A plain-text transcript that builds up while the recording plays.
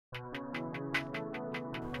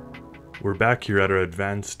We're back here at our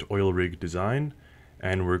advanced oil rig design,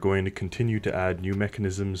 and we're going to continue to add new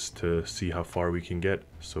mechanisms to see how far we can get,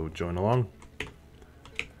 so join along.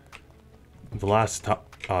 The last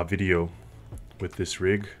video with this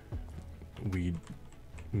rig, we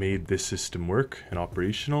made this system work and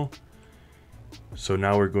operational. So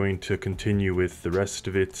now we're going to continue with the rest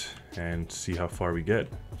of it and see how far we get.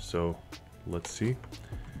 So let's see.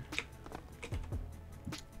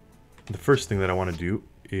 The first thing that I want to do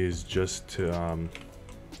is just to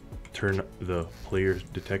turn the player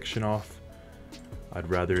detection off. I'd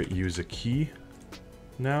rather use a key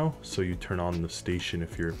now, so you turn on the station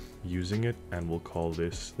if you're using it, and we'll call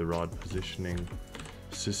this the rod positioning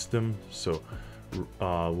system. So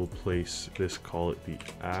we'll place this, call it the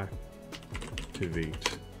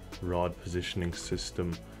activate rod positioning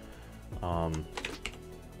system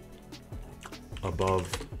above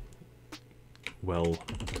well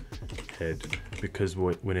head, because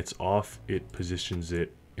when it's off it positions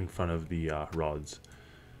it in front of the rods.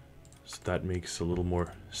 So that makes a little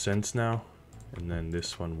more sense now. And then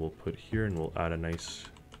this one we'll put here, and we'll add a nice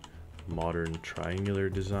modern triangular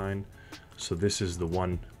design. So this is the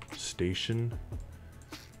one station,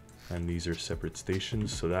 and these are separate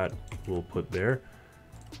stations, so that we'll put there.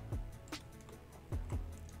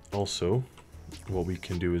 Also, what we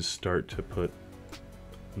can do is start to put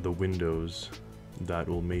the windows that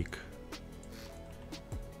will make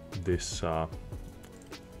this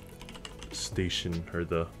station, or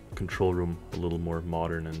the control room, a little more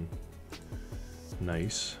modern and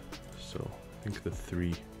nice. So I think the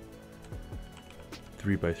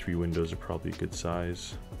 3x3 windows are probably a good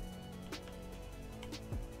size,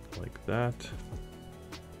 like that.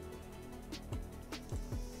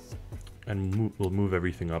 And we'll move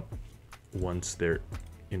everything up once they're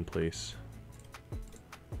in place.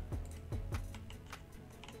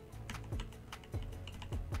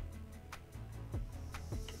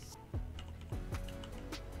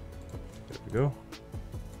 There we go.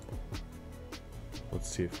 Let's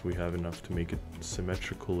see if we have enough to make it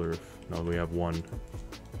symmetrical, or if no, we have one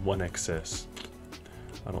excess.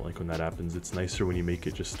 I don't like when that happens. It's nicer when you make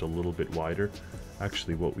it just a little bit wider.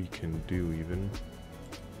 Actually, what we can do even...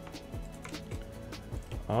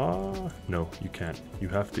 no, you can't. You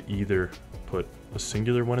have to either put a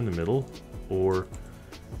singular one in the middle, or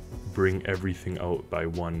bring everything out by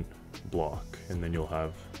one block, and then you'll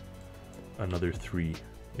have another 3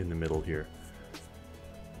 in the middle here.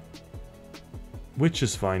 Which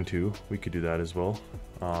is fine too, we could do that as well.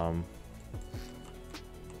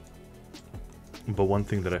 But one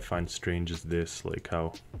thing that I find strange is this, like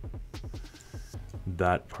how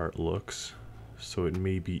that part looks. So it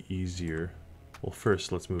may be easier. Well,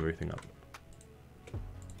 first let's move everything up.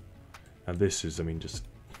 Now this is, I mean, just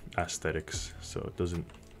aesthetics, so it doesn't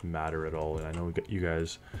matter at all. And I know you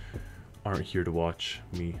guys aren't here to watch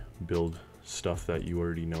me build stuff that you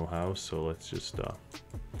already know how, so let's just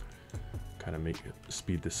kind of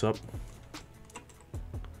speed this up,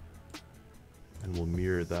 and we'll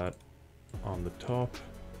mirror that on the top.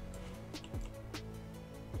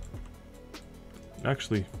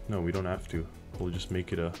 Actually, no, we don't have to. We'll just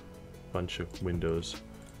make it a bunch of windows.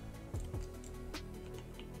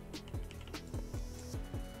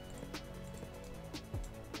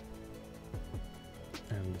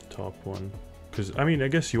 And the top one, because I mean, I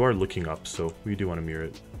guess you are looking up, so we do want to mirror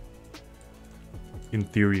it. In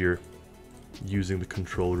theory, you're using the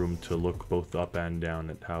control room to look both up and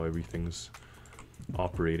down at how everything's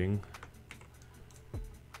operating.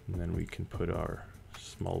 And then we can put our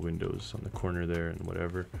small windows on the corner there and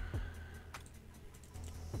whatever.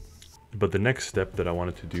 But the next step that I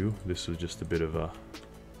wanted to do, this was just a bit of a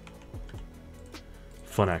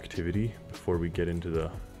fun activity before we get into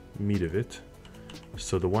the meat of it.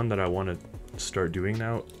 So the one that I want to start doing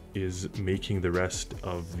now is making the rest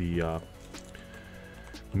of the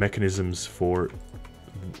mechanisms for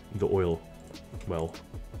the oil well,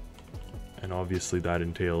 and obviously that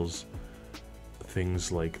entails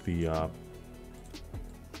things like the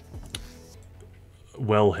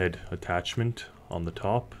wellhead attachment on the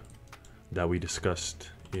top that we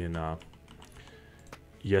discussed in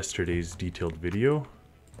yesterday's detailed video.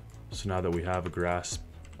 So now that we have a grasp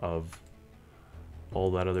of all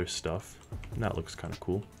that other stuff, and that looks kind of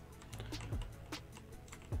cool.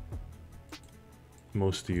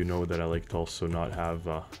 Most of you know that I like to also not have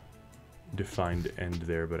a defined end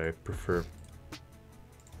there, but I prefer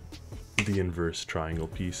the inverse triangle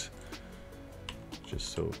piece,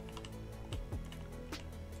 just so,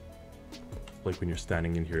 like when you're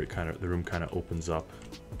standing in here, the room kind of opens up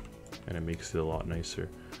and it makes it a lot nicer.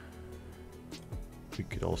 We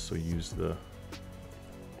could also use the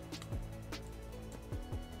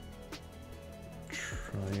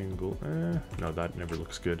triangle. No, that never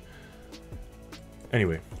looks good.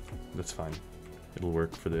 Anyway, that's fine. It'll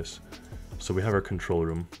work for this. So we have our control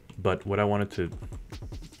room, but what I wanted to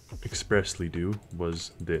expressly do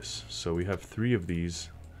was this. So we have 3 of these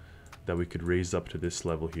that we could raise up to this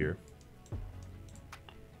level here.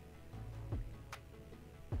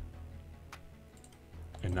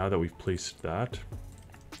 And now that we've placed that,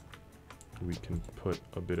 we can put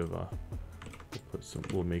a bit of a,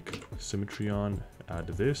 we'll make symmetry on, add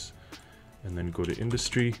this, and then go to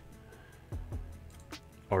industry,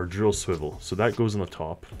 our drill swivel. So that goes on the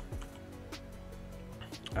top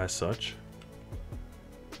as such,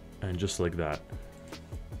 and just like that.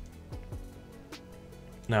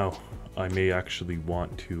 Now I may actually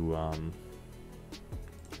want to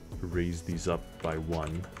raise these up by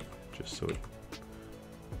 1 just so it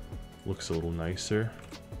looks a little nicer,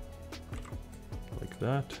 like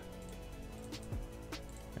that,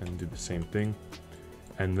 and do the same thing.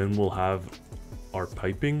 And then we'll have our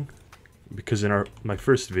piping, because in my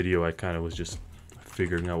first video I kind of was just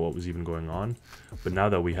figuring out what was even going on, but now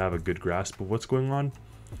that we have a good grasp of what's going on,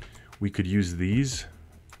 we could use these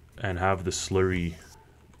and have the slurry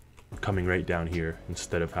coming right down here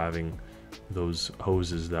instead of having those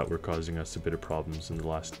hoses that were causing us a bit of problems in the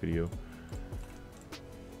last video.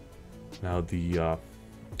 Now the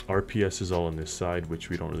RPS is all on this side, which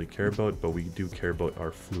we don't really care about, but we do care about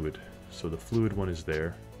our fluid. So the fluid one is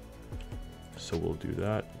there. So we'll do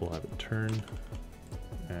that. We'll have it turn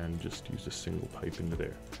and just use a single pipe into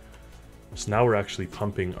there. So now we're actually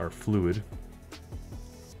pumping our fluid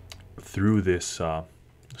through this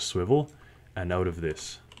swivel and out of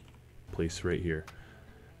this place right here.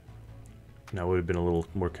 Now it would have been a little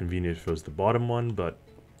more convenient if it was the bottom one, but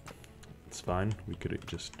it's fine. We could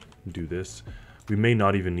just do this. We may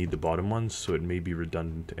not even need the bottom ones, so it may be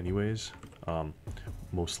redundant anyways.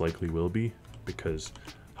 Most likely will be, because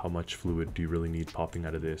how much fluid do you really need popping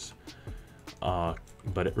out of this?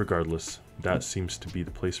 But regardless, that seems to be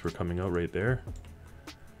the place we're coming out right there.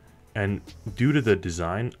 And due to the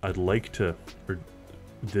design, I'd like to, or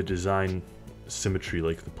the design symmetry,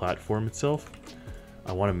 like the platform itself,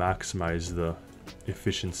 I want to maximize the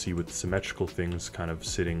efficiency with symmetrical things kind of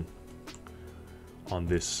sitting on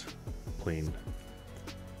this plane.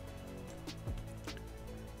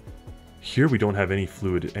 Here we don't have any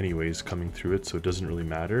fluid anyways coming through it, so it doesn't really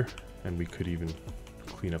matter. And we could even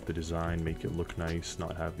clean up the design, make it look nice,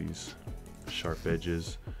 not have these sharp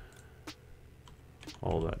edges,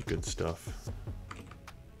 all that good stuff,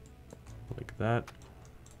 like that.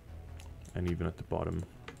 And even at the bottom,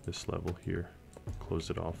 this level here, close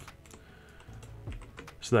it off.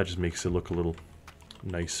 So that just makes it look a little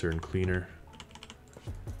nicer and cleaner.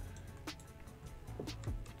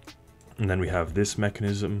 And then we have this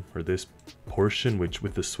mechanism, or this portion, which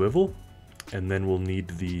with the swivel, and then we'll need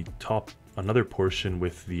the top, another portion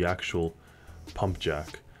with the actual pump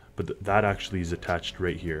jack, but that actually is attached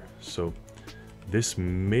right here. So this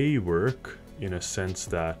may work in a sense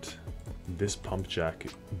that this pump jack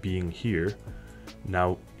being here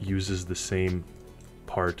now uses the same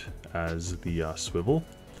part as the swivel,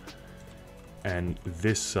 and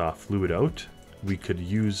this fluid out, we could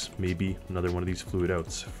use maybe another one of these fluid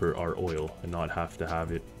outs for our oil and not have to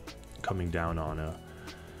have it coming down on a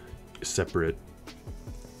separate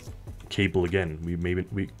cable again. We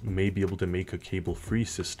may be able to make a cable-free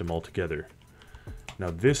system altogether. Now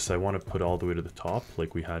this I want to put all the way to the top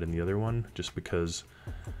like we had in the other one, just because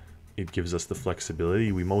it gives us the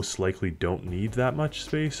flexibility. We most likely don't need that much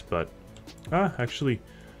space, but actually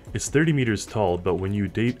it's 30 meters tall, but when you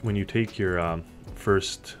take your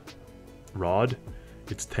first rod,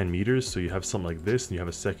 it's 10 meters, so you have something like this and you have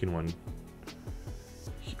a second one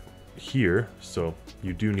here, so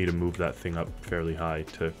you do need to move that thing up fairly high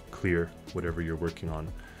to clear whatever you're working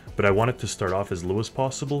on. But I want it to start off as low as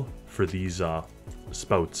possible for these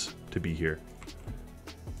spouts to be here.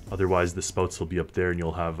 Otherwise the spouts will be up there and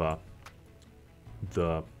you'll have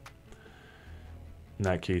in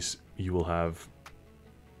that case you will have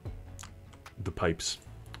the pipes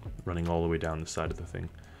running all the way down the side of the thing.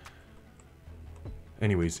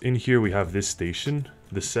 Anyways, in here we have this station.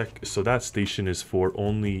 So that station is for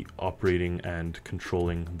only operating and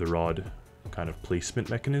controlling the rod kind of placement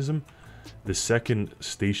mechanism. The second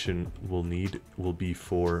station will be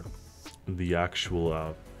for the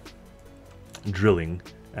actual drilling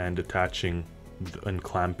and attaching and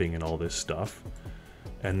clamping and all this stuff.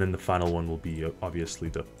 And then the final one will be obviously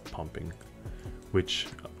the pumping, which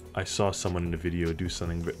I saw someone in a video do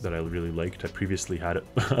something that I really liked. I previously had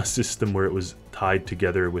a system where it was tied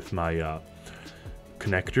together with my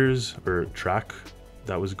connectors or track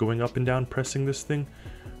that was going up and down pressing this thing,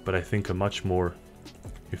 but I think a much more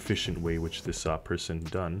efficient way, which this person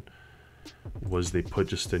done, was they put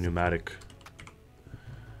just a pneumatic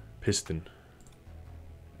piston,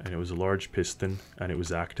 and it was a large piston, and it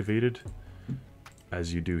was activated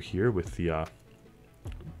as you do here with the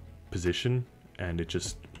position, and it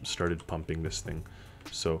just started pumping this thing.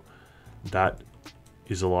 So that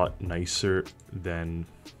is a lot nicer than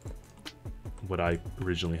what I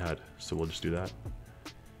originally had. So we'll just do that.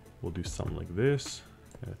 We'll do something like this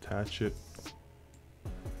and attach it.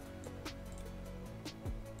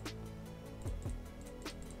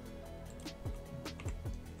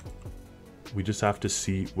 We just have to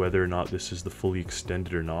see whether or not this is the fully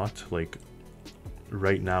extended or not. Like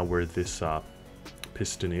right now where this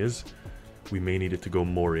piston is, we may need it to go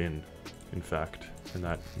more in fact, and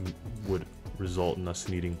that would result in us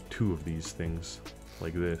needing 2 of these things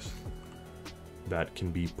like this that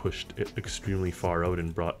can be pushed extremely far out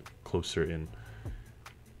and brought closer in.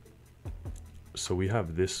 So we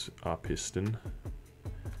have this piston,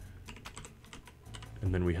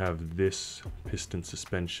 and then we have this piston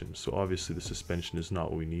suspension. So obviously the suspension is not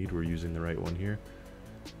what we need. We're using the right one here.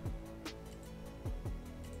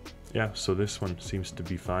 Yeah, so this one seems to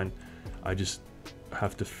be fine. I just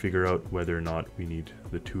have to figure out whether or not we need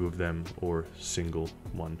the 2 of them or single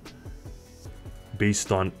one,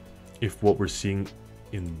 based on if what we're seeing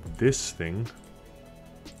in this thing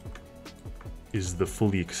is the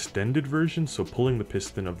fully extended version. So pulling the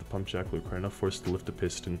piston of the pump jack will require enough force to lift the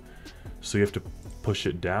piston, so you have to push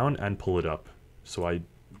it down and pull it up. So I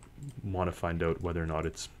want to find out whether or not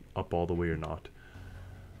it's up all the way or not.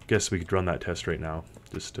 Guess we could run that test right now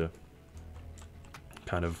just to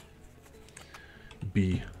kind of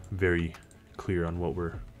be very clear on what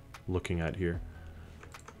we're looking at here.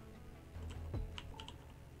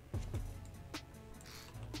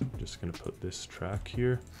 Just gonna put this track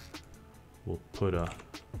here. We'll put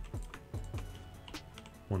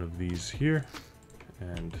one of these here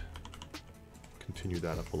and continue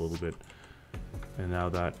that up a little bit, and now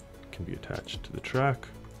that can be attached to the track.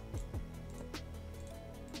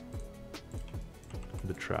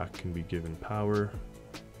 The track can be given power,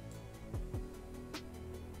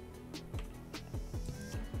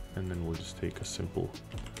 and then we'll just take a simple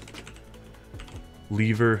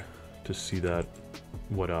lever to see that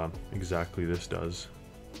what exactly this does,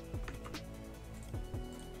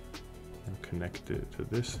 and connect it to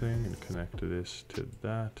this thing and connect to this to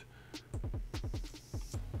that.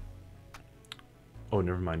 Oh,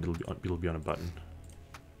 never mind, it'll be on a button.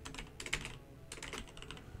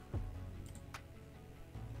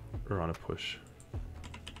 Or on a push.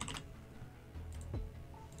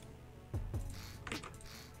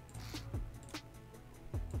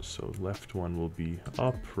 So left one will be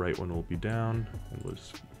up, right one will be down, and we'll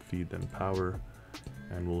just feed them power,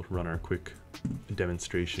 and we'll run our quick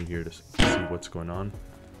demonstration here to see what's going on.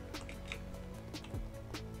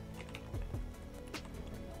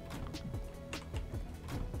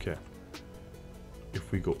 Okay,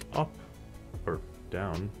 if we go up or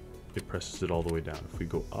down, it presses it all the way down. If we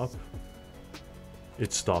go up,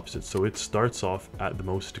 it stops it. So it starts off at the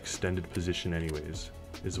most extended position anyways,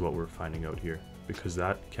 is what we're finding out here, because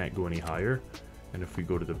that can't go any higher. And if we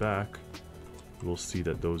go to the back, we'll see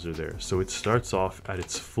that those are there. So it starts off at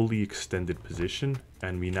its fully extended position,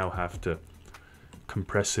 and we now have to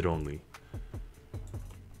compress it only.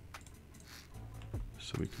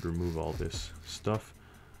 So we could remove all this stuff,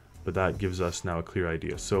 but that gives us now a clear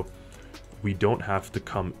idea. So we don't have to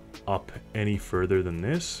come up any further than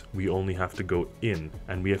this. We only have to go in,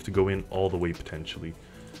 and we have to go in all the way potentially.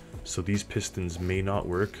 So these pistons may not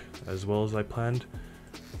work as well as I planned,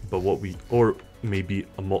 but or maybe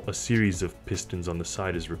a series of pistons on the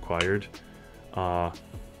side is required. Let's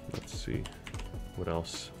see what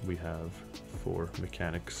else we have for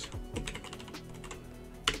mechanics.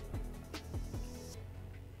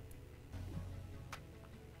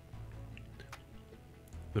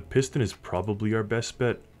 The piston is probably our best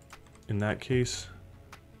bet in that case,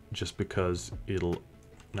 just because it'll...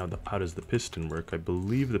 Now, how does the piston work? I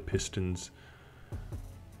believe the piston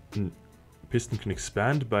can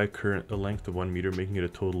expand by a length of 1 meter, making it a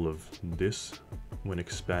total of this when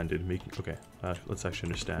expanded. Okay, let's actually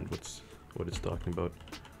understand what it's talking about.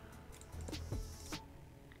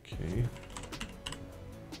 Okay.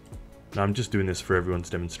 Now I'm just doing this for everyone's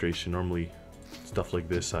demonstration. Normally, stuff like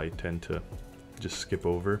this I tend to just skip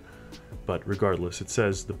over, but regardless, it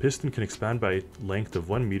says the piston can expand by a length of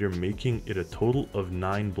 1 meter, making it a total of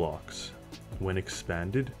 9 blocks when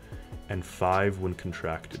expanded and 5 when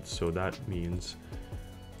contracted. So that means,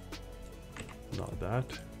 not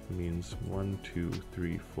that, it means 1, 2,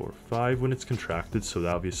 3, 4, 5 when it's contracted. So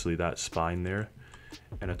obviously that spine there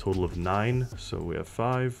and a total of 9. So we have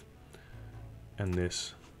 5, and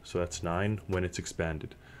this, so that's 9 when it's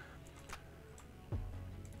expanded.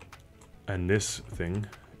 And this thing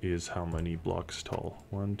is how many blocks tall?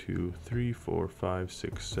 1, 2, 3, 4, 5,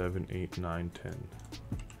 6, 7, 8, 9, 10.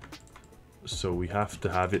 So we have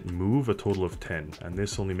to have it move a total of 10, and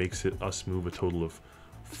this only makes it us move a total of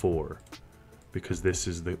 4, because this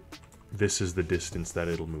is the distance that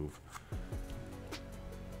it'll move.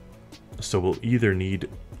 So we'll either need,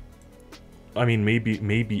 I mean, maybe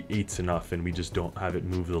 8's enough, and we just don't have it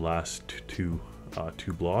move the last two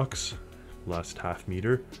blocks, last half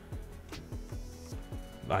meter.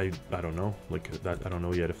 I don't know, like that. I don't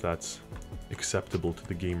know yet if that's acceptable to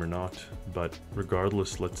the game or not, but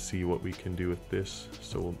regardless, let's see what we can do with this.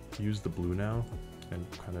 So we'll use the blue now and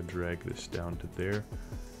kind of drag this down to there,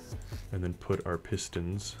 and then put our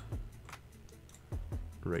pistons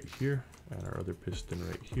right here and our other piston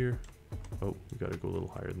right here. Oh, we got to go a little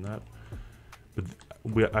higher than that, but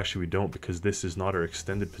we don't, because this is not our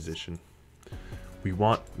extended position. We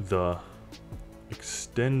want the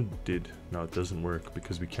extended. No, it doesn't work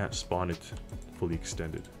because we can't spawn it fully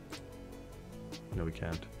extended. No, we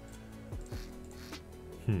can't.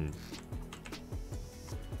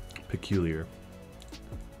 Peculiar.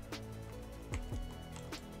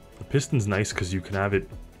 The piston's nice because you can have it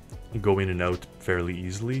go in and out fairly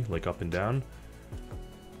easily, like up and down.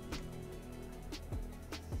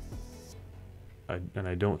 And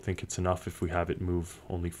I don't think it's enough if we have it move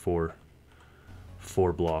only four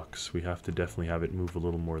blocks. We have to definitely have it move a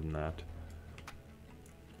little more than that.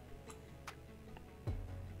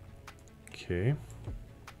 Okay.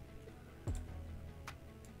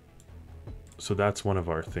 So that's one of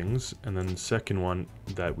our things. And then the second one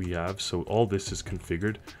that we have, so all this is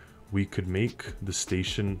configured. We could make the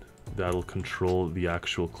station that'll control the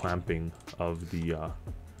actual clamping of the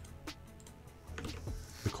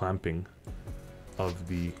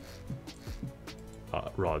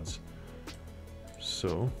rods.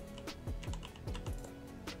 So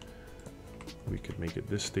we could make it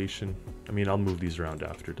this station. I mean, I'll move these around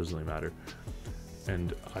after, it doesn't really matter.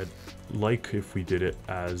 And I'd like if we did it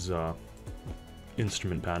as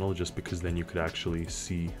instrument panel, just because then you could actually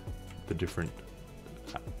see the different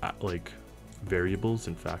like variables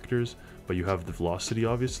and factors. But you have the velocity,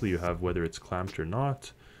 obviously, you have whether it's clamped or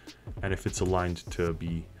not, and if it's aligned to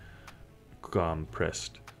be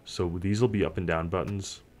pressed. So these will be up and down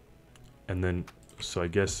buttons. And then, so I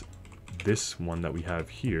guess this one that we have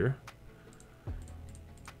here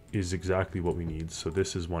is exactly what we need. So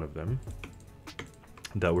this is one of them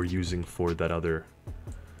that we're using for that other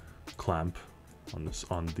clamp on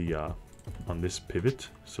this pivot.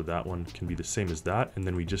 So that one can be the same as that. And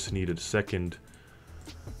then we just need a second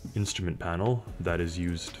instrument panel that is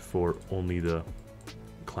used for only the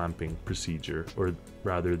clamping procedure, or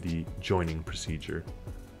rather the joining procedure.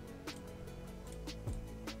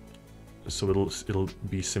 So it'll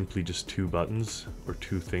be simply just two buttons or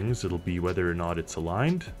two things. It'll be whether or not it's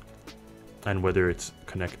aligned and whether it's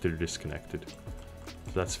connected or disconnected.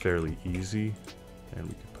 So that's fairly easy, and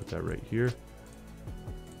we can put that right here.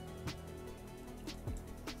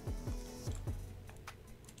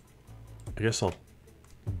 I guess I'll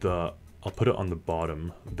put it on the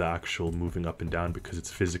bottom, the actual moving up and down, because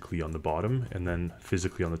it's physically on the bottom, and then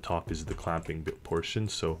physically on the top is the clamping bit portion.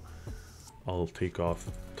 So I'll take off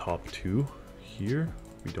top two here.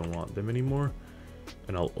 We don't want them anymore,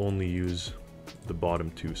 and I'll only use the bottom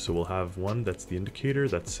two. So we'll have one that's the indicator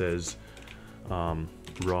that says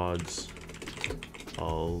rods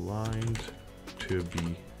aligned to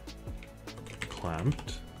be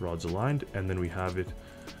clamped, rods aligned, and then we have it,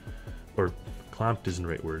 or clamped isn't the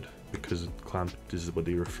right word, because clamped is what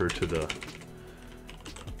they refer to the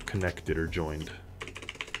connected or joined,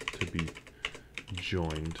 to be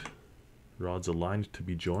joined. Rods aligned to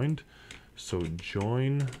be joined. So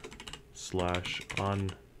join /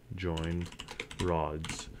 unjoin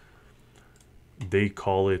rods. They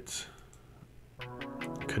call it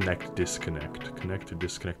connect disconnect. Connect to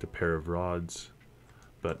disconnect a pair of rods,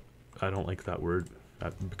 but I don't like that word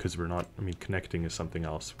because we're not, I mean, connecting is something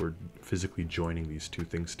else. We're physically joining these two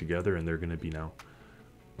things together, and they're going to be now,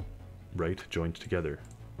 right, joined together.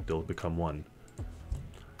 They'll become one.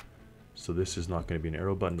 So this is not going to be an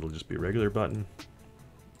arrow button, it'll just be a regular button.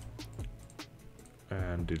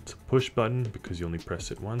 And it's a push button because you only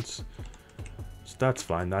press it once. So that's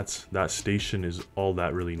fine, that station is all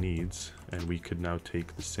that really needs. And we could now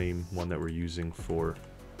take the same one that we're using for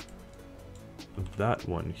that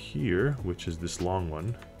one here, which is this long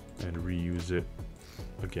one, and reuse it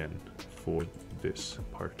again for this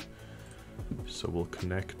part. So we'll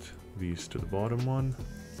connect these to the bottom one,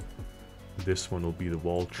 This one will be the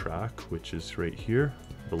wall track, which is right here,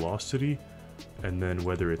 velocity, and then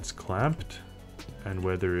whether it's clamped and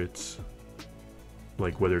whether it's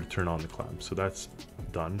like whether to turn on the clamp. So that's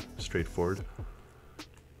done, straightforward.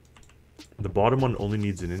 The bottom one only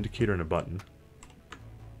needs an indicator and a button,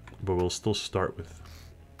 but we'll still start with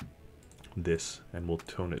this and we'll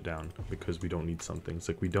tone it down because we don't need some things.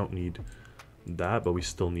 Like we don't need that, but we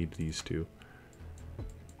still need these two.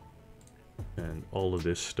 And all of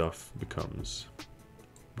this stuff becomes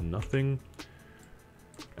nothing.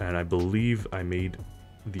 And I believe I made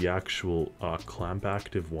the actual clamp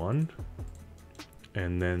active 1,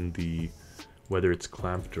 and then the whether it's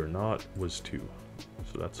clamped or not was 2.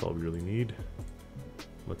 So that's all we really need.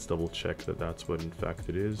 Let's double check that that's what in fact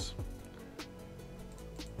it is.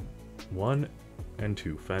 1 and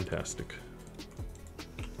 2, fantastic.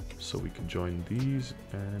 So we can join these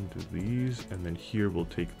and these, and then here we'll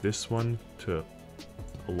take this one to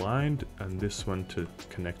aligned and this one to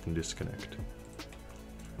connect and disconnect.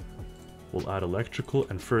 We'll add electrical,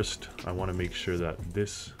 and first I want to make sure that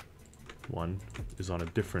this one is on a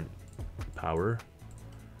different power.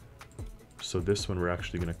 So this one we're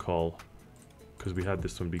actually going to call, because we had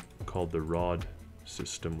this one be called the rod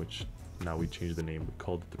system, which now we changed the name. We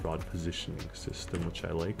called it the rod positioning system, which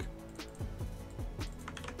I like.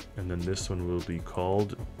 And then this one will be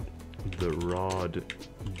called the rod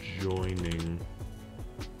joining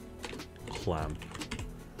clamp.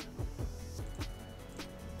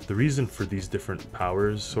 The reason for these different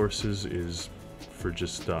power sources is for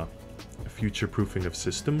just future proofing of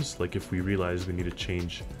systems. Like if we realize we need to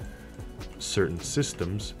change certain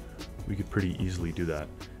systems, we could pretty easily do that.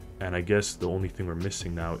 And I guess the only thing we're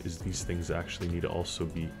missing now is these things actually need to also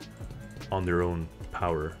be on their own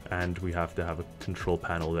power, and we have to have a control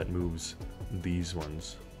panel that moves these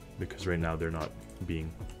ones, because right now they're not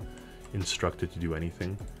being instructed to do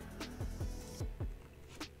anything.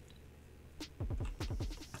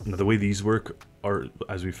 Now the way these work are,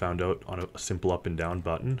 as we found out, on a simple up and down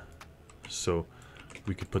button. So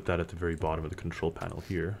we could put that at the very bottom of the control panel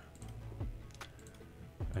here,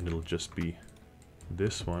 and it'll just be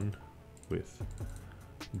this one with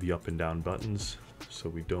the up and down buttons. So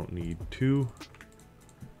we don't need 2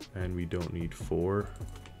 and we don't need 4,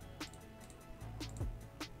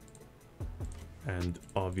 and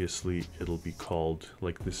obviously it'll be called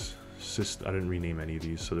like this system. I didn't rename any of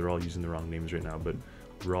these, so they're all using the wrong names right now, but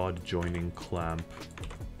rod joining clamp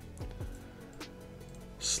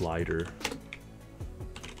slider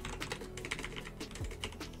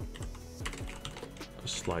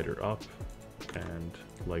slider up, and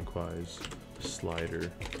likewise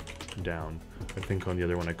slider down. I think on the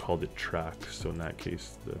other one I called it track, so in that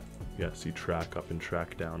case see track up and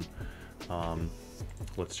track down.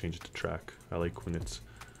 Let's change it to track. I like when it's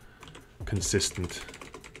consistent.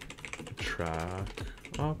 Track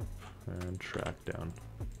up and track down.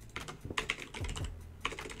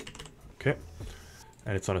 Okay,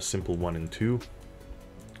 and it's on a simple 1 and 2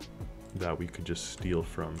 that we could just steal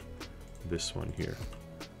from this one here.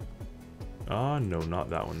 No, not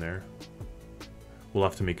that one there. We'll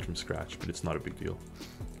have to make it from scratch, but it's not a big deal.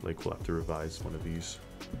 Like, we'll have to revise one of these.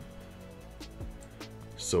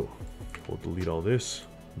 So we'll delete all this.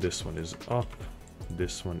 This one is up,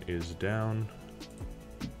 this one is down.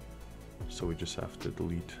 So we just have to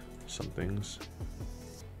delete some things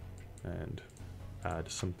and add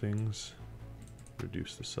some things.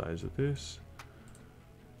 Reduce the size of this.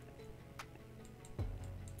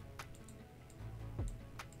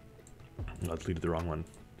 I deleted the wrong one,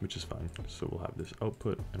 which is fine. So we'll have this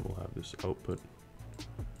output and we'll have this output.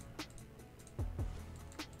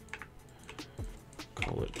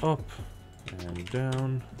 Call it up and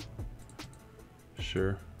down.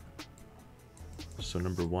 Sure. So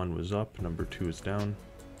number 1 was up, number 2 is down.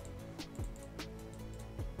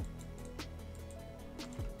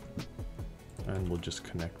 And we'll just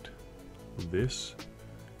connect this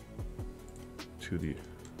to the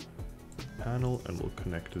panel, and we'll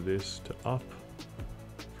connect this to up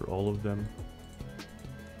for all of them.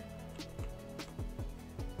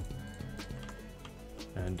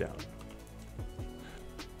 And down.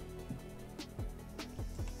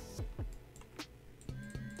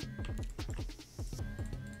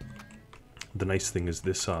 The nice thing is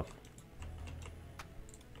this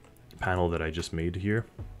panel that I just made here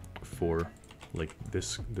for like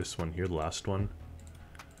this one here, the last one,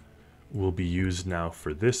 will be used now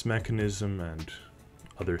for this mechanism and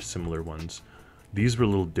other similar ones. These were a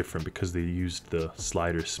little different because they used the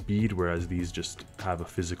slider speed, whereas these just have a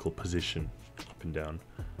physical position up and down.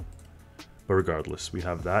 But regardless, we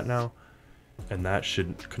have that now, and that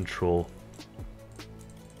should control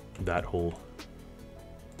that whole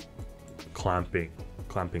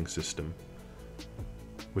clamping system,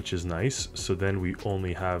 which is nice. So then we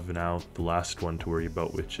only have now the last one to worry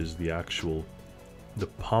about, which is the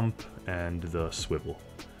pump and the swivel.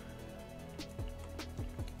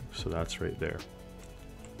 So that's right there.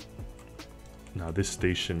 Now this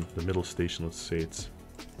station, the middle station, let's say it's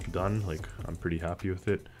done. Like, I'm pretty happy with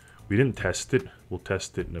it. We didn't test it. We'll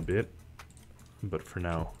test it in a bit. But for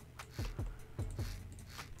now,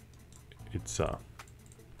 it's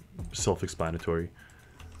self-explanatory.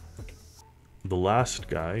 The last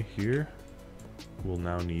guy here will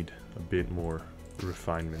now need a bit more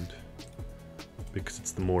refinement because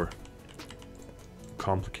it's the more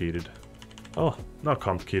complicated. Oh, not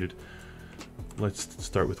complicated. Let's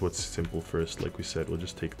start with what's simple first. Like we said, we'll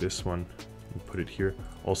just take this one and put it here.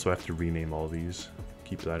 Also, I have to rename all these.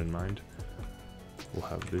 Keep that in mind. We'll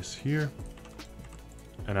have this here.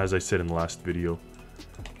 And as I said in the last video,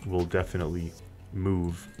 we'll definitely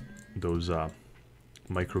move those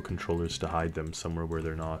microcontrollers to hide them somewhere where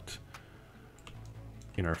they're not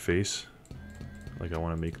in our face. Like, I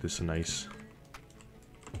want to make this a nice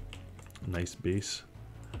base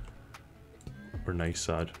or nice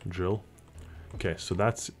drill. Okay, so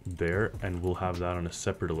that's there, and we'll have that on a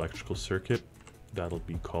separate electrical circuit. That'll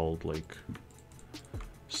be called like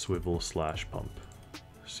swivel/pump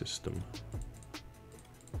system.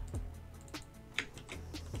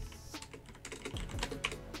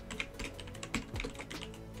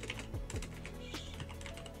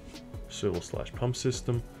 Swivel/pump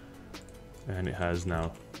system, and it has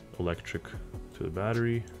now electric to the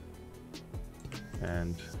battery,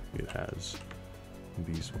 and it has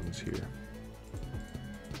these ones here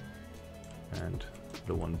and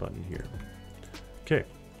the one button here. Okay,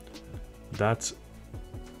 that's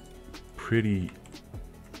pretty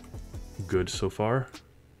good so far.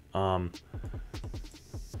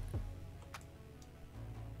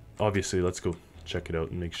 Obviously, let's go check it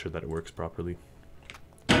out and make sure that it works properly.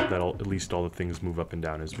 That at least all the things move up and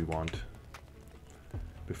down as we want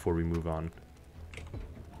before we move on.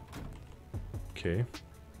 Okay,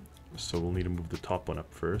 so we'll need to move the top one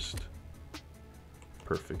up first.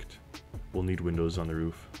 Perfect. We'll need windows on the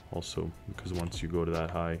roof also, because once you go to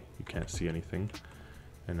that high, you can't see anything.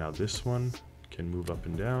 And now this one can move up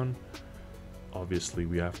and down. Obviously,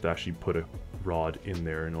 we have to actually put a rod in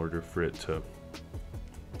there in order for it to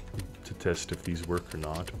test if these work or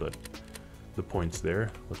not, but the point's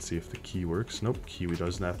there. Let's see if the key works. Nope, key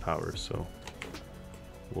doesn't have power, so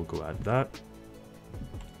we'll go add that.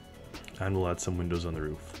 And we'll add some windows on the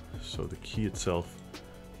roof. So the key itself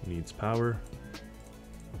needs power.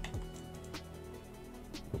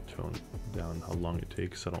 We'll tone down how long it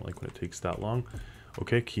takes. I don't like when it takes that long.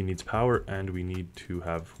 Okay, key needs power, and we need to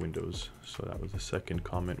have windows. So that was the second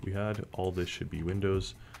comment we had. All this should be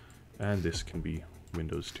windows, and this can be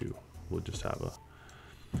windows too. We'll just have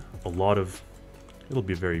a lot of, it'll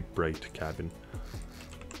be a very bright cabin.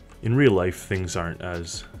 In real life, things aren't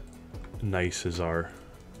as nice as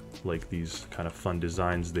like these kind of fun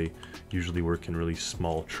designs. They usually work in really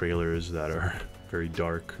small trailers that are very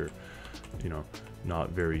dark, or, you know,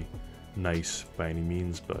 not very nice by any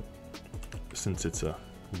means. But since it's a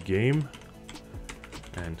game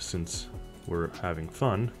and since we're having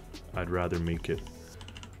fun, I'd rather make it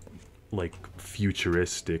like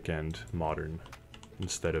futuristic and modern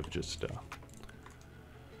instead of just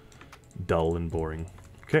dull and boring.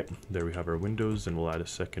 Okay, there we have our windows, and we'll add a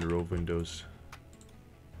second row of windows.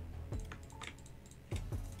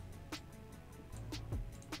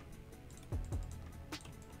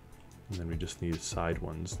 And then we just need side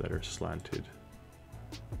ones that are slanted.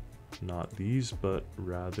 Not these, but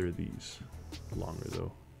rather these. Longer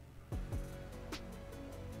though.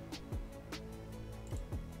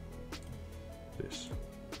 This.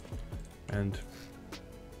 And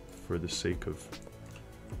for the sake of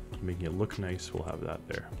making it look nice, we'll have that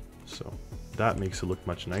there. So that makes it look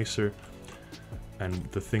much nicer. And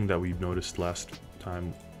the thing that we noticed last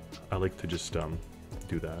time, I like to just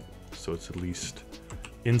do that, so it's at least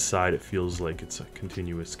inside it feels like it's a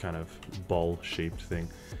continuous kind of ball shaped thing.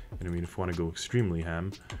 And I mean, if we want to go extremely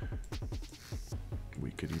ham,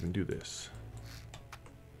 we could even do this,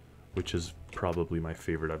 which is probably my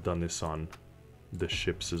favorite. I've done this on the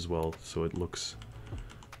ships as well, so it looks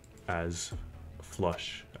as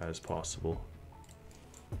flush as possible,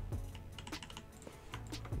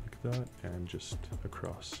 like that, and just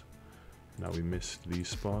across. Now we missed these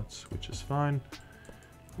spots, which is fine.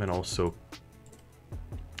 And also,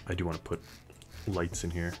 I do want to put lights in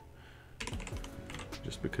here,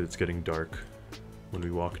 just because it's getting dark when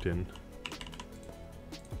we walked in.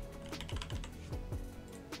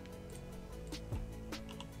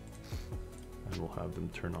 And we'll have them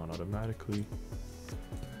turn on automatically.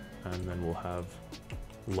 And then we'll have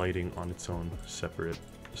lighting on its own separate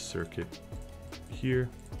circuit here.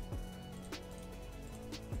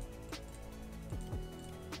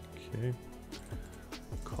 Okay,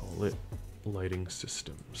 call it lighting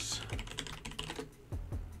systems.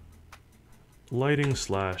 Lighting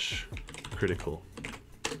slash critical.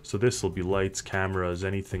 So this will be lights, cameras,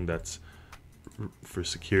 anything that's for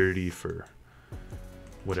security, for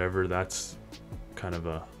whatever. That's kind of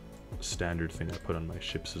a standard thing I put on my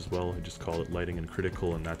ships as well. I just call it lighting and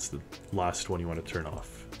critical, and that's the last one you want to turn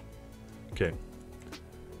off. Okay,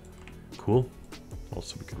 cool.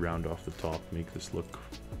 Also, we could round off the top, make this look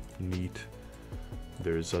neat.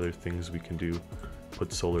 There's other things we can do,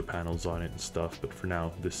 put solar panels on it and stuff, but for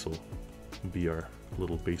now this will be our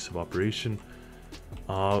little base of operation.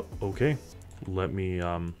 Okay, let me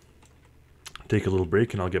take a little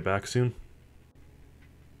break and I'll get back soon.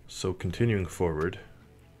 So continuing forward,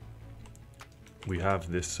 we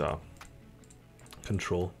have this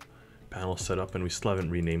control panel set up, and we still haven't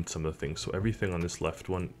renamed some of the things. So everything on this left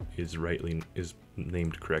one is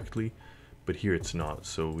named correctly, but here it's not.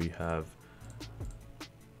 So we have,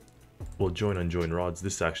 well, join unjoin rods.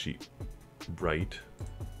 This is actually right.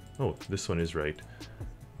 Oh, this one is right.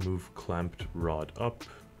 Move clamped rod up.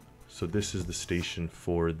 So this is the station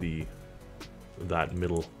for that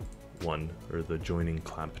middle one, or the joining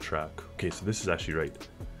clamp track. Okay, so this is actually right.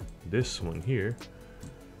 This one here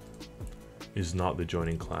is not the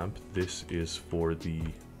joining clamp. This is for the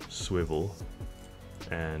swivel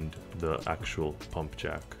and the actual pump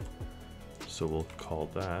jack. So we'll call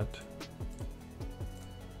that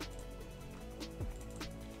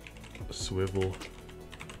swivel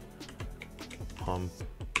pump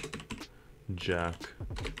jack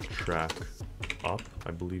track up,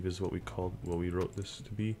 I believe is what we wrote this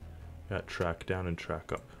to be. Yeah, track down and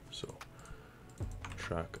track up. So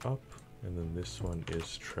track up, and then this one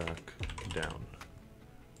is track down.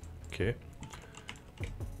 Okay.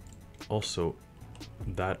 Also,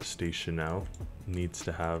 that station now needs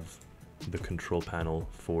to have the control panel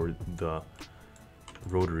for the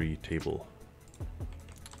rotary table.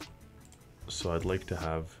 So I'd like to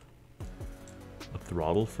have a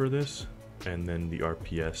throttle for this, and then the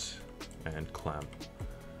RPS and clamp.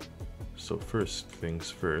 So first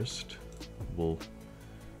things first,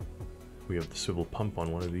 we have the swivel pump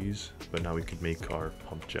on one of these, but now we could make our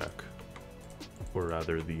pump jack, or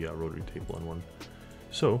rather the rotary table on one.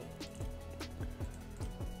 So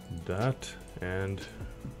that, and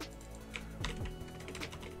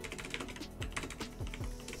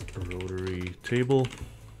a rotary table,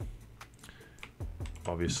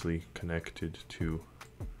 obviously connected to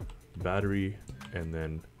battery, and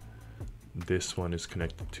then this one is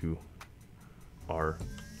connected to our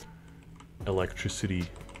electricity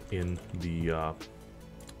in the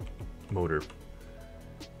motor.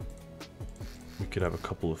 We could have a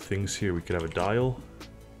couple of things here. We could have a dial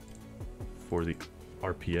for the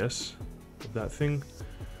RPS of that thing.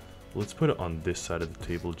 Let's put it on this side of the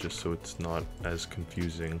table just so it's not as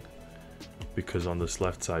confusing, because on this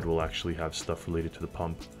left side we'll actually have stuff related to the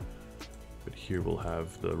pump, but here we'll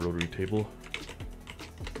have the rotary table,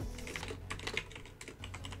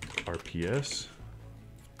 RPS,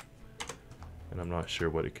 and I'm not sure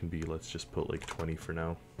what it can be. Let's just put like 20 for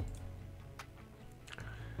now.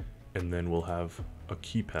 And then we'll have a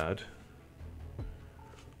keypad.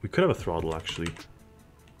 We could have a throttle actually.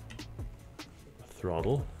 A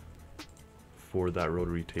throttle for that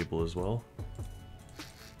rotary table as well.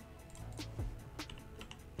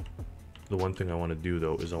 The one thing I want to do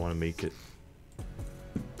though is I want to make it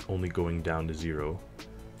only going down to 0.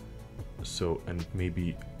 So, and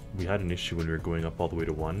maybe we had an issue when we were going up all the way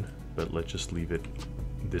to 1, but let's just leave it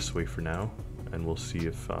this way for now, and we'll see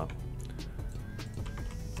if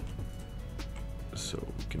so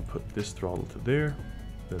we can put this throttle to there,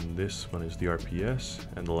 then this one is the RPS,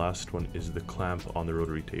 and the last one is the clamp on the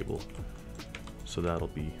rotary table. So that'll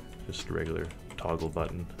be just a regular toggle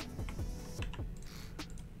button.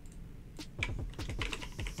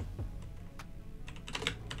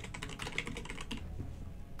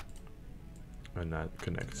 And that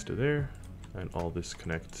connects to there, and all this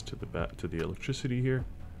connects to the electricity here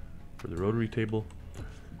for the rotary table.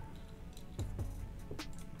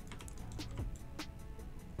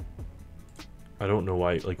 I don't know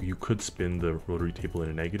why, like, you could spin the rotary table in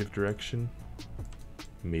a negative direction.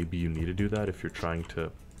 Maybe you need to do that if you're trying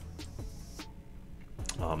to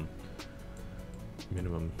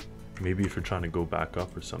maybe if you're trying to go back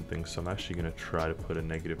up or something. So I'm actually going to try to put a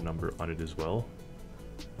negative number on it as well,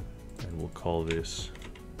 and we'll call this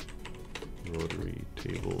rotary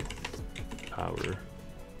table power.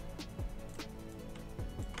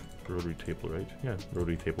 rotary table, right? Yeah,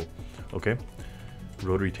 rotary table. Okay.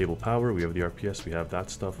 Rotary table power, we have the RPS, we have that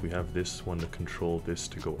stuff, we have this one to control this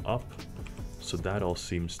to go up. So that all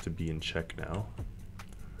seems to be in check now.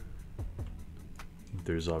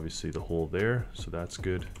 There's obviously the hole there, so that's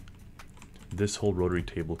good. This whole rotary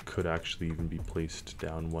table could actually even be placed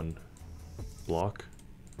down one block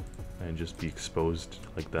and just be exposed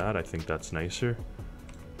like that. I think that's nicer.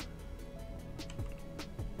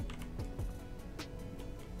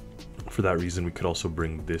 For that reason, we could also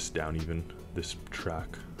bring this down, even this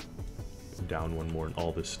track down one more, and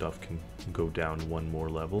all this stuff can go down one more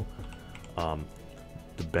level.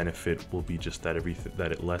 The benefit will be just that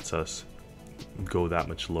that it lets us go that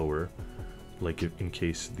much lower, like if, in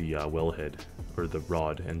case the wellhead or the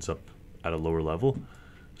rod ends up at a lower level.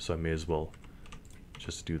 So I may as well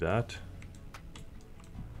just do that.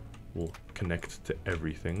 We'll connect to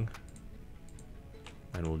everything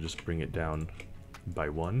and we'll just bring it down by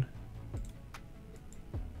one.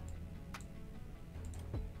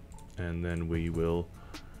 And then we will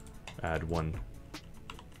add one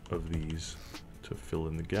of these to fill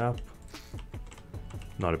in the gap.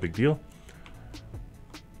 Not a big deal.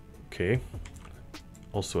 Okay.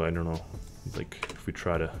 Also, I don't know, like if we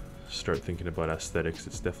try to start thinking about aesthetics,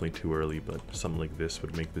 it's definitely too early, but something like this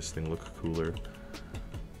would make this thing look cooler.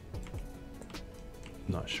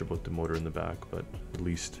 Not sure about the motor in the back, but at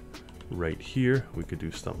least right here we could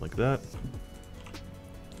do something like that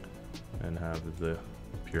and have the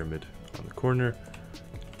pyramid on the corner.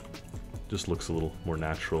 Just looks a little more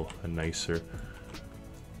natural and nicer.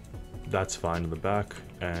 That's fine in the back,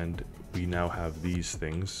 and we now have these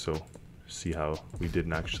things, so see how we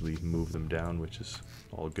didn't actually move them down, which is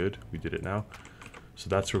all good. We did it now. So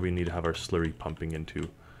that's where we need to have our slurry pumping into.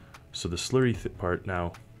 So the slurry part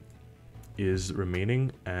now is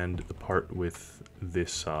remaining, and the part with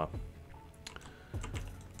this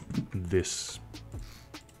this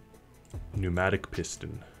pneumatic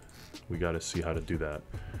piston, we got to see how to do that.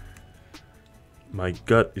 My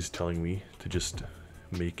gut is telling me to just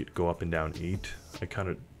make it go up and down 8.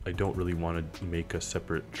 I don't really want to make a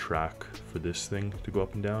separate track for this thing to go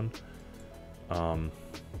up and down.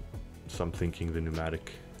 So I'm thinking the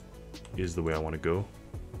pneumatic is the way I want to go.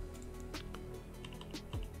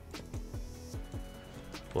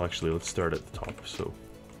 Well, actually, let's start at the top. So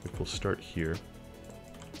if we'll start here,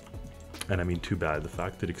 and I mean, too bad, the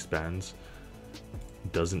fact that it expands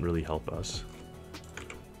doesn't really help us.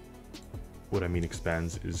 What I mean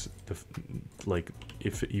expands is like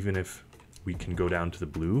even if we can go down to the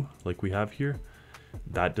blue like we have here,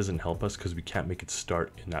 that doesn't help us because we can't make it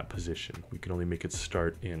start in that position. We can only make it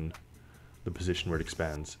start in the position where it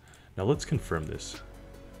expands. Now let's confirm this,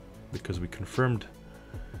 because we confirmed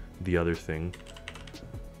the other thing.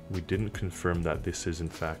 We didn't confirm that this is in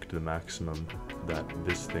fact the maximum that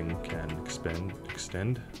this thing can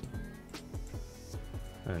extend.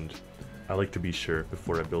 And I like to be sure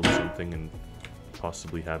before I build something and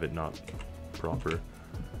possibly have it not proper.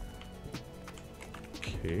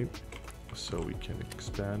 Okay, so we can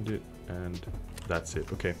expand it, and that's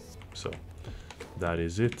it. Okay, so that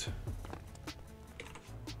is it.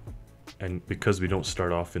 And because we don't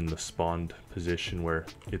start off in the spawned position where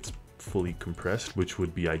it's fully compressed, which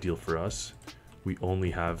would be ideal for us, we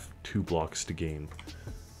only have 2 blocks to gain.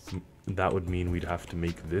 That would mean we'd have to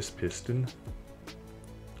make this piston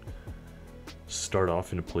start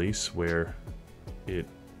off in a place where it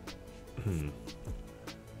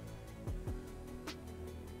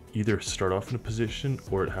either start off in a position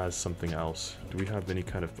or it has something else. Do we have any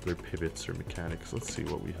kind of other pivots or mechanics? Let's see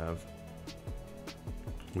what we have.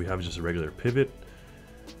 We have just a regular pivot.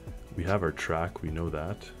 We have our track, we know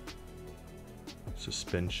that.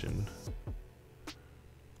 Suspension.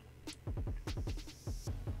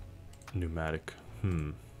 Pneumatic.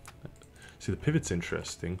 See, the pivot's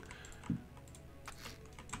interesting,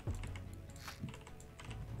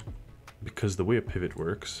 because the way a pivot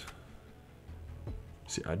works,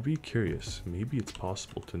 see, I'd be curious, maybe it's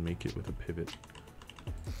possible to make it with a pivot.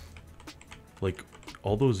 Like,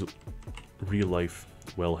 all those real life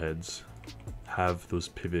wellheads have those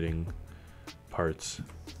pivoting parts.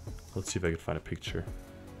 Let's see if I can find a picture.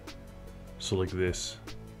 So like this,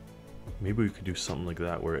 maybe we could do something like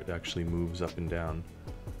that where it actually moves up and down.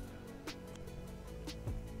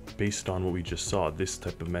 Based on what we just saw, this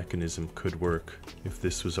type of mechanism could work if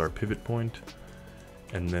this was our pivot point,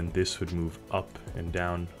 and then this would move up and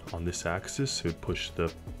down on this axis. It would push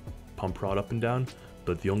the pump rod up and down,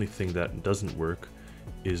 but the only thing that doesn't work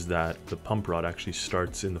is that the pump rod actually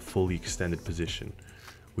starts in the fully extended position.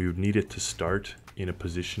 We would need it to start in a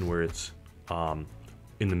position where it's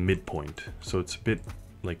in the midpoint, so it's a bit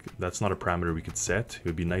like, that's not a parameter we could set. It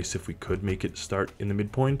would be nice if we could make it start in the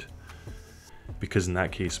midpoint, because in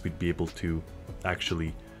that case we'd be able to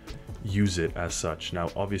actually use it as such. Now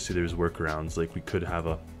obviously there's workarounds, like we could have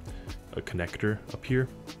a connector up here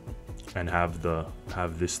and have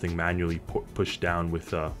this thing manually push down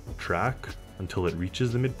with a track until it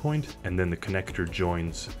reaches the midpoint, and then the connector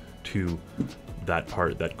joins to that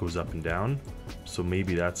part that goes up and down. So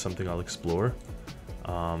maybe that's something I'll explore.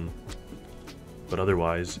 But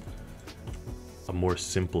otherwise, a more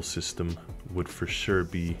simple system would for sure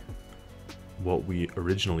be what we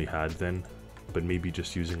originally had then, but maybe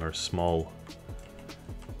just using our small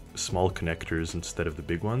connectors instead of the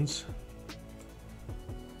big ones.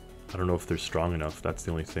 I don't know if they're strong enough, that's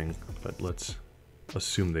the only thing, but let's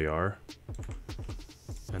assume they are.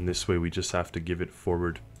 And this way we just have to give it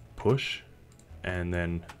forward push and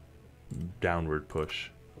then downward push.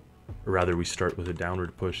 Or rather, we start with a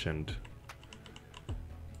downward push, and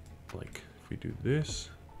like if we do this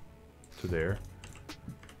to there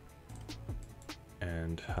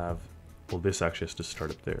and have, well, this actually has to start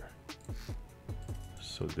up there.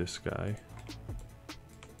 So this guy,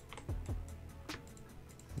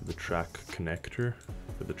 the track connector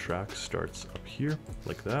for the track starts up here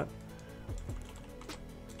like that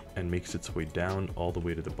and makes its way down all the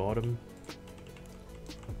way to the bottom.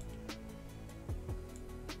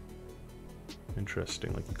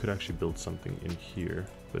 Interesting, like you could actually build something in here,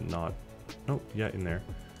 but not, oh yeah, in there.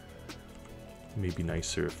 Maybe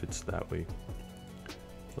nicer if it's that way.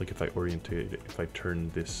 Like if I orientate it, if I turn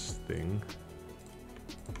this thing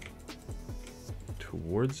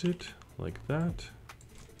towards it like that,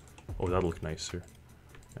 oh, that'll look nicer.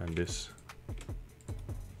 And this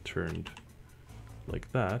turned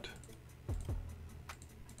like that,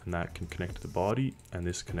 and that can connect to the body, and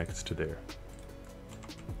this connects to there.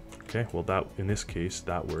 Okay, well, that, in this case,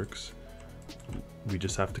 that works. We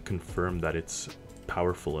just have to confirm that it's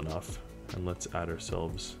powerful enough, and let's add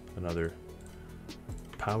ourselves another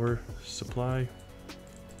power supply.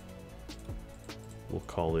 We'll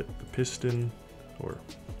call it the piston, or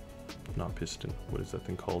not piston, what is that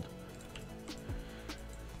thing called?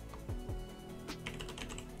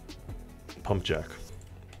 Pump jack.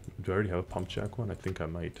 Do I already have a pump jack one? I think I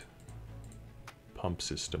might. Pump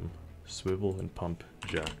system, swivel and pump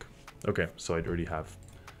jack. Okay, so I'd already have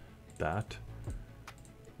that,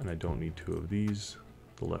 and I don't need two of these.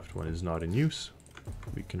 The left one is not in use.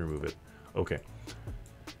 We can remove it. Okay.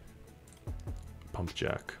 Pump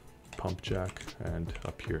jack, and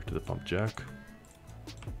up here to the pump jack.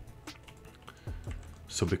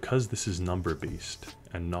 So because this is number based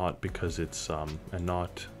and not because it's and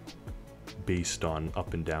not based on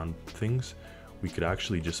up and down things, we could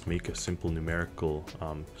actually just make a simple numerical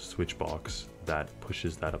switch box that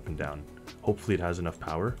pushes that up and down. Hopefully it has enough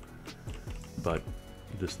power, but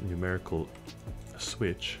this numerical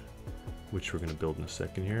switch, which we're going to build in a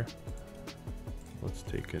second here, let's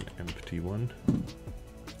take an empty one.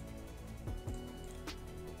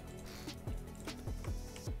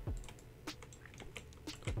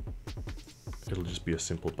 It'll just be a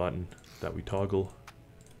simple button that we toggle.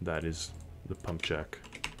 That is the pump jack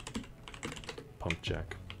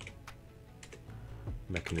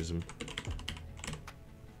mechanism,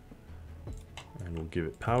 and we'll give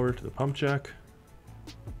it power to the pump jack.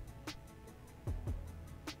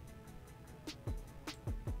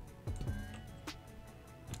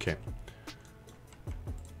 Okay.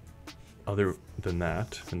 Other than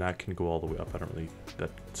that, and that can go all the way up. I don't really,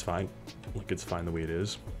 that's fine. Like, it's fine the way it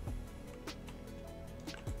is.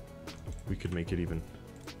 We could make it even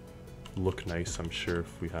look nice, I'm sure,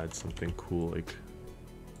 if we had something cool like,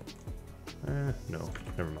 no,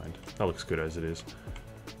 never mind. That looks good as it is.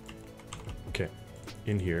 Okay,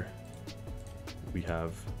 in here we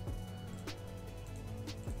have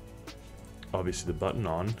obviously the button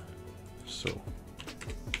on, so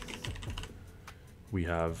we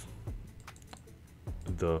have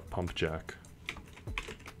the pump jack.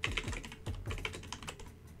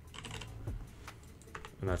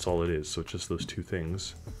 And that's all it is, so it's just those two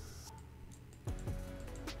things.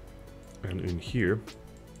 And in here,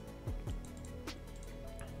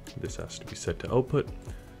 this has to be set to output.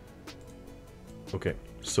 Okay,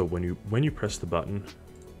 so when you press the button,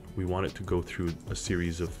 we want it to go through a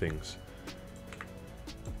series of things.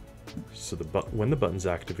 So when the button's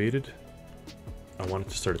activated, I want it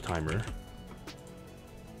to start a timer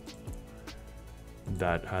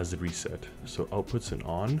that has a reset. So outputs an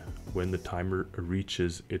on when the timer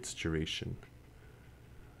reaches its duration.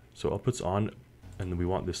 So outputs on, and then we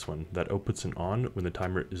want this one, that outputs an on when the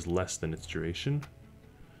timer is less than its duration.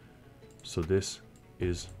 So this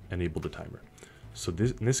is enable the timer. So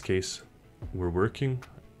this, in this case, we're working.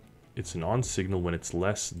 It's an on signal when it's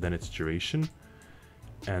less than its duration,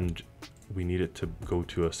 and we need it to go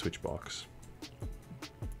to a switch box.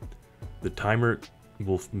 The timer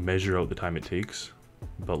will measure out the time it takes,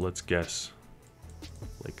 but let's guess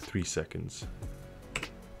like 3 seconds.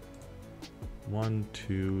 1,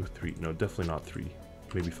 2, 3. No, definitely not 3.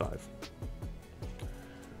 Maybe 5.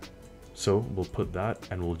 So we'll put that,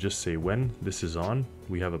 and we'll just say when this is on,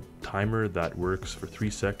 we have a timer that works for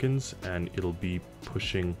 3 seconds, and it'll be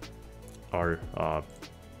pushing our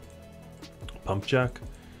pump jack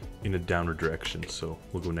in a downward direction. So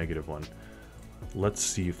we'll go -1. Let's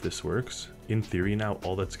see if this works. In theory now,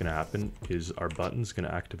 all that's going to happen is our button's going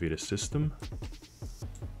to activate a system.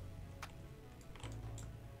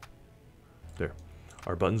 There.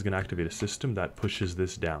 Our button's going to activate a system that pushes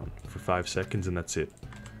this down for 5 seconds, and that's it.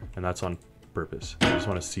 And that's on purpose. I just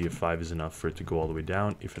want to see if 5 is enough for it to go all the way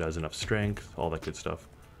down, if it has enough strength, all that good stuff.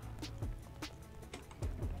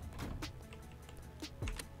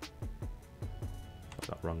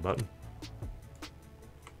 Oh, wrong button.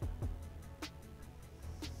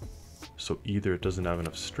 So either it doesn't have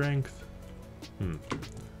enough strength.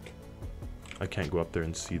 I can't go up there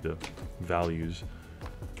and see the values.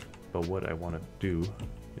 But what I want to do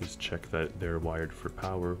is check that they're wired for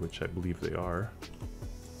power, which I believe they are.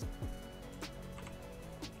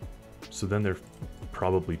 So then they're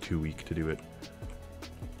probably too weak to do it.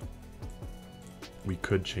 We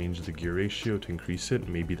could change the gear ratio to increase it.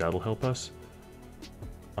 Maybe that'll help us.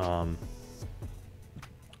 But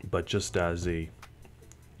just as a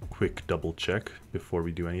quick double check before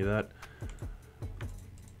we do any of that,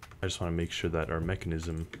 I just want to make sure that our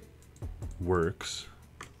mechanism works.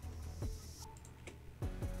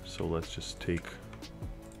 So let's just take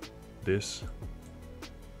this.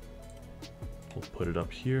 We'll put it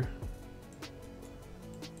up here.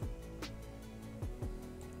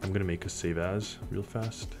 I'm going to make a save as real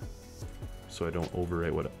fast so I don't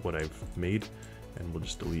overwrite what I've made, and we'll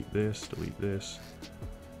just delete this,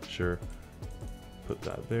 sure, put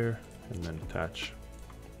that there, and then attach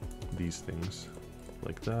these things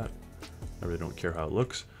like that. I really don't care how it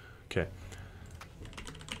looks. Okay,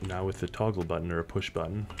 now with the toggle button or a push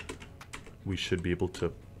button, we should be able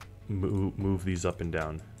to move these up and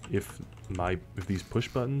down. If these push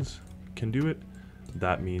buttons can do it,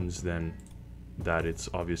 that means then that it's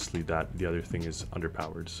obviously that the other thing is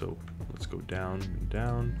underpowered. So let's go down and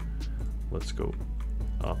down. Let's go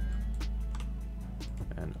up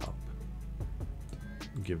and up.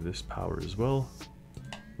 Give this power as well.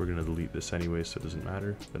 We're going to delete this anyway, so it doesn't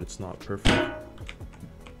matter, but it's not perfect.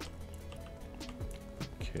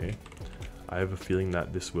 Okay. I have a feeling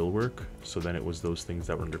that this will work. So then it was those things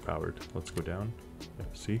that were underpowered. Let's go down. Yeah,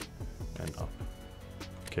 see? And up.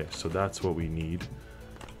 Okay, so that's what we need.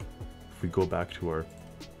 If we go back to our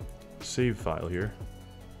save file here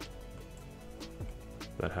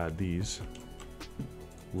that had these,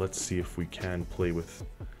 let's see if we can play with,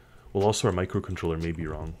 well, also our microcontroller may be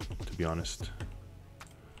wrong, to be honest.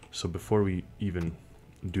 So before we even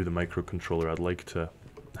do the microcontroller, I'd like to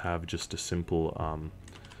have just a simple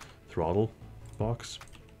throttle box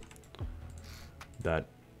that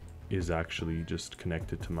is actually just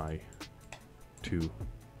connected to my 2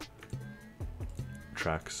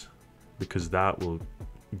 tracks, because that will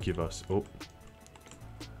give us, oh,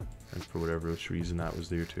 and for whatever which reason that was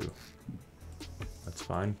there too. That's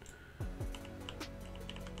fine.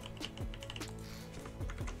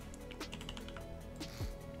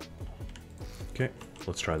 Okay,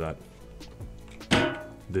 let's try that.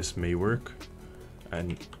 This may work,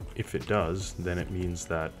 and if it does, then it means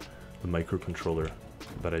that the microcontroller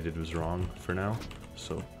that I did was wrong for now.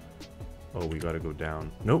 So, oh, we gotta go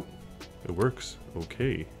down. Nope, it works.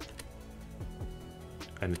 Okay.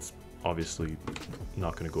 And it's obviously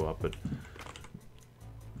not gonna go up, but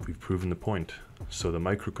we've proven the point. So the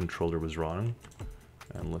microcontroller was wrong,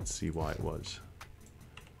 and let's see why it was.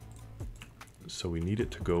 So we need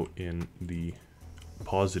it to go in the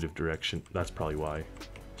positive direction. That's probably why.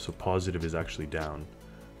 So positive is actually down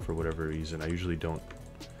for whatever reason. I usually don't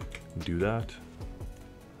do that.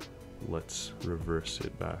 Let's reverse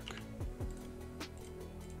it back.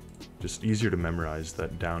 Just easier to memorize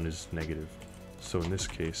that down is negative. So in this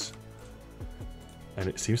case, and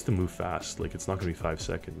it seems to move fast, like it's not going to be 5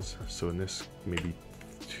 seconds. So in this, maybe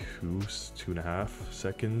 2.5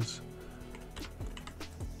 seconds.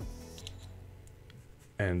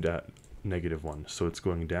 And at -1. So it's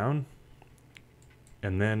going down.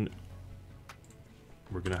 And then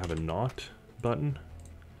we're going to have a not button.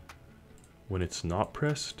 When it's not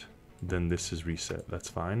pressed, then this is reset. That's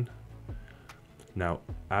fine. Now,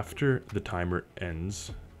 after the timer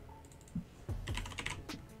ends,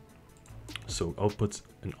 So outputs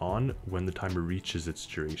an on when the timer reaches its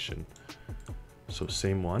duration. So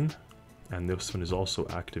same one, and this one is also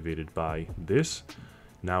activated by this.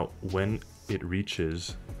 Now when it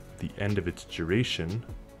reaches the end of its duration,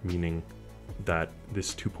 meaning that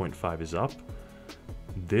this 2.5 is up,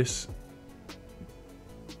 this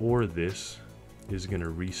or this is going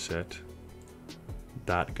to reset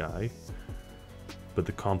that guy. But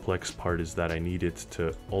the complex part is that I need it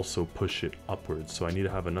to also push it upwards. So I need to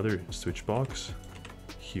have another switch box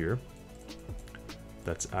here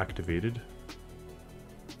that's activated.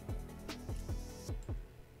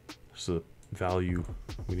 So value,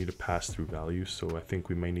 we need a pass through value. So I think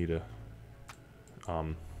we may need a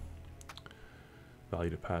value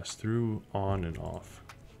to pass through on and off.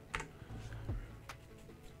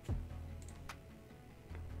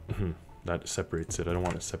 That separates it. I don't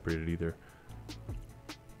want it separated either.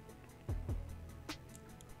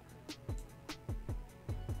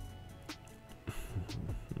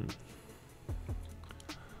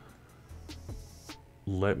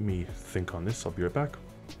 Let me think on this. I'll be right back.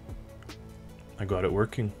 I got it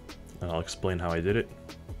working, and I'll explain how I did it.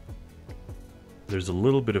 There's a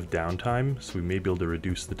little bit of downtime, so we may be able to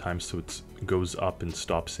reduce the time so it goes up and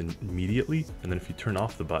stops immediately. And then if you turn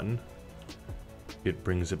off the button, it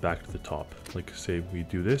brings it back to the top. Like say we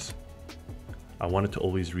do this, I want it to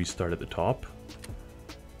always restart at the top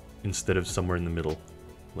instead of somewhere in the middle.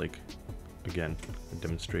 Like again, I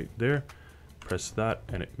demonstrate there, press that,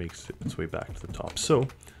 and it makes its way back to the top. So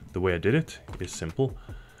the way I did it is simple.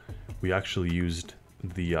 We actually used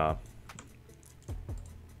the let's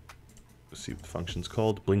see what the function's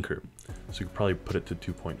called, blinker. So you could probably put it to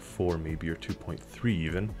 2.4 maybe, or 2.3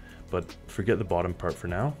 even, but forget the bottom part for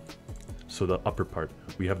now. So the upper part,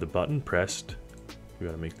 we have the button pressed. We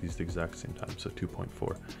gotta make these the exact same time, so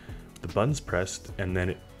 2.4. The button's pressed, and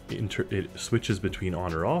then it switches between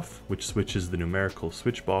on or off, which switches the numerical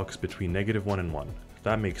switch box between -1 and 1.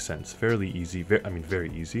 That makes sense. Fairly easy.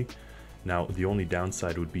 Very easy. Now, the only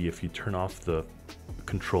downside would be if you turn off the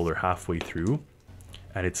controller halfway through,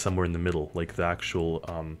 and it's somewhere in the middle, like the actual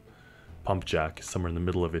pump jack is somewhere in the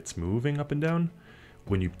middle of its moving up and down.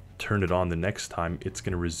 When you turn it on the next time, it's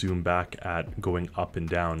going to resume back at going up and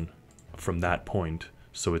down from that point.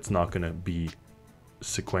 So it's not going to be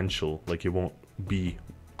sequential, like it won't be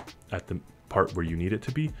at the part where you need it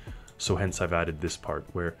to be. So hence I've added this part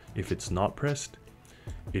where if it's not pressed,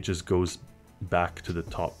 it just goes back to the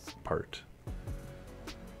top part.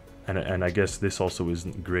 And I guess this also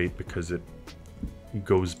isn't great because it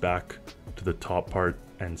goes back to the top part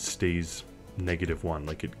and stays -1,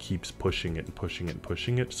 like it keeps pushing it and pushing it and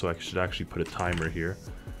pushing it. So I should actually put a timer here,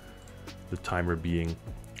 the timer being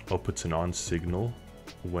outputs an on signal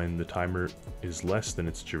when the timer is less than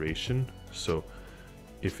its duration. So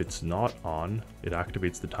if it's not on, it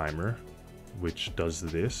activates the timer, which does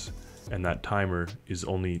this, and that timer is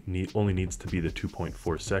only needs to be the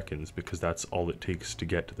 2.4 seconds because that's all it takes to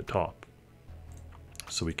get to the top.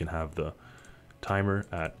 So we can have the timer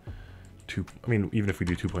at even if we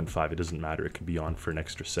do 2.5, it doesn't matter. It could be on for an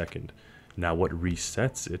extra second. Now what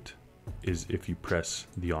resets it is if you press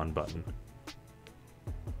the on button,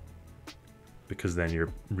 because then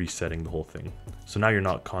you're resetting the whole thing. So now you're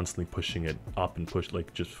not constantly pushing it up and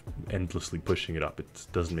just endlessly pushing it up. It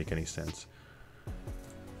doesn't make any sense.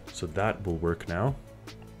 So that will work now.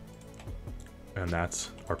 And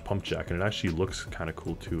that's our pump jack. And it actually looks kind of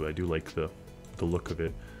cool too. I do like the look of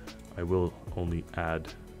it. I will only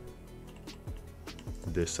add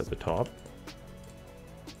this at the top,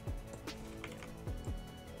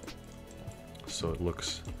 so it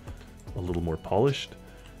looks a little more polished,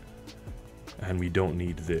 and we don't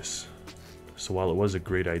need this. So while it was a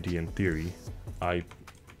great idea in theory,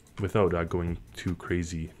 without going too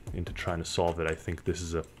crazy into trying to solve it, I think this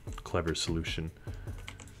is a clever solution.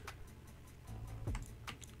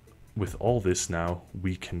 With all this now,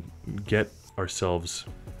 we can get ourselves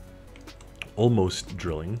almost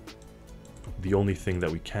drilling. The only thing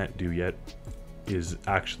that we can't do yet is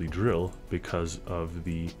actually drill because of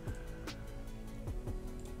we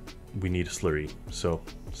need a slurry. So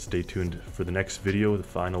stay tuned for the next video, the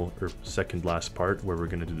final or second last part where we're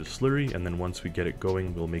going to do the slurry, and then once we get it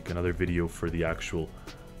going, we'll make another video for the actual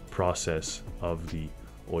process of the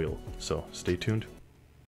oil. So stay tuned.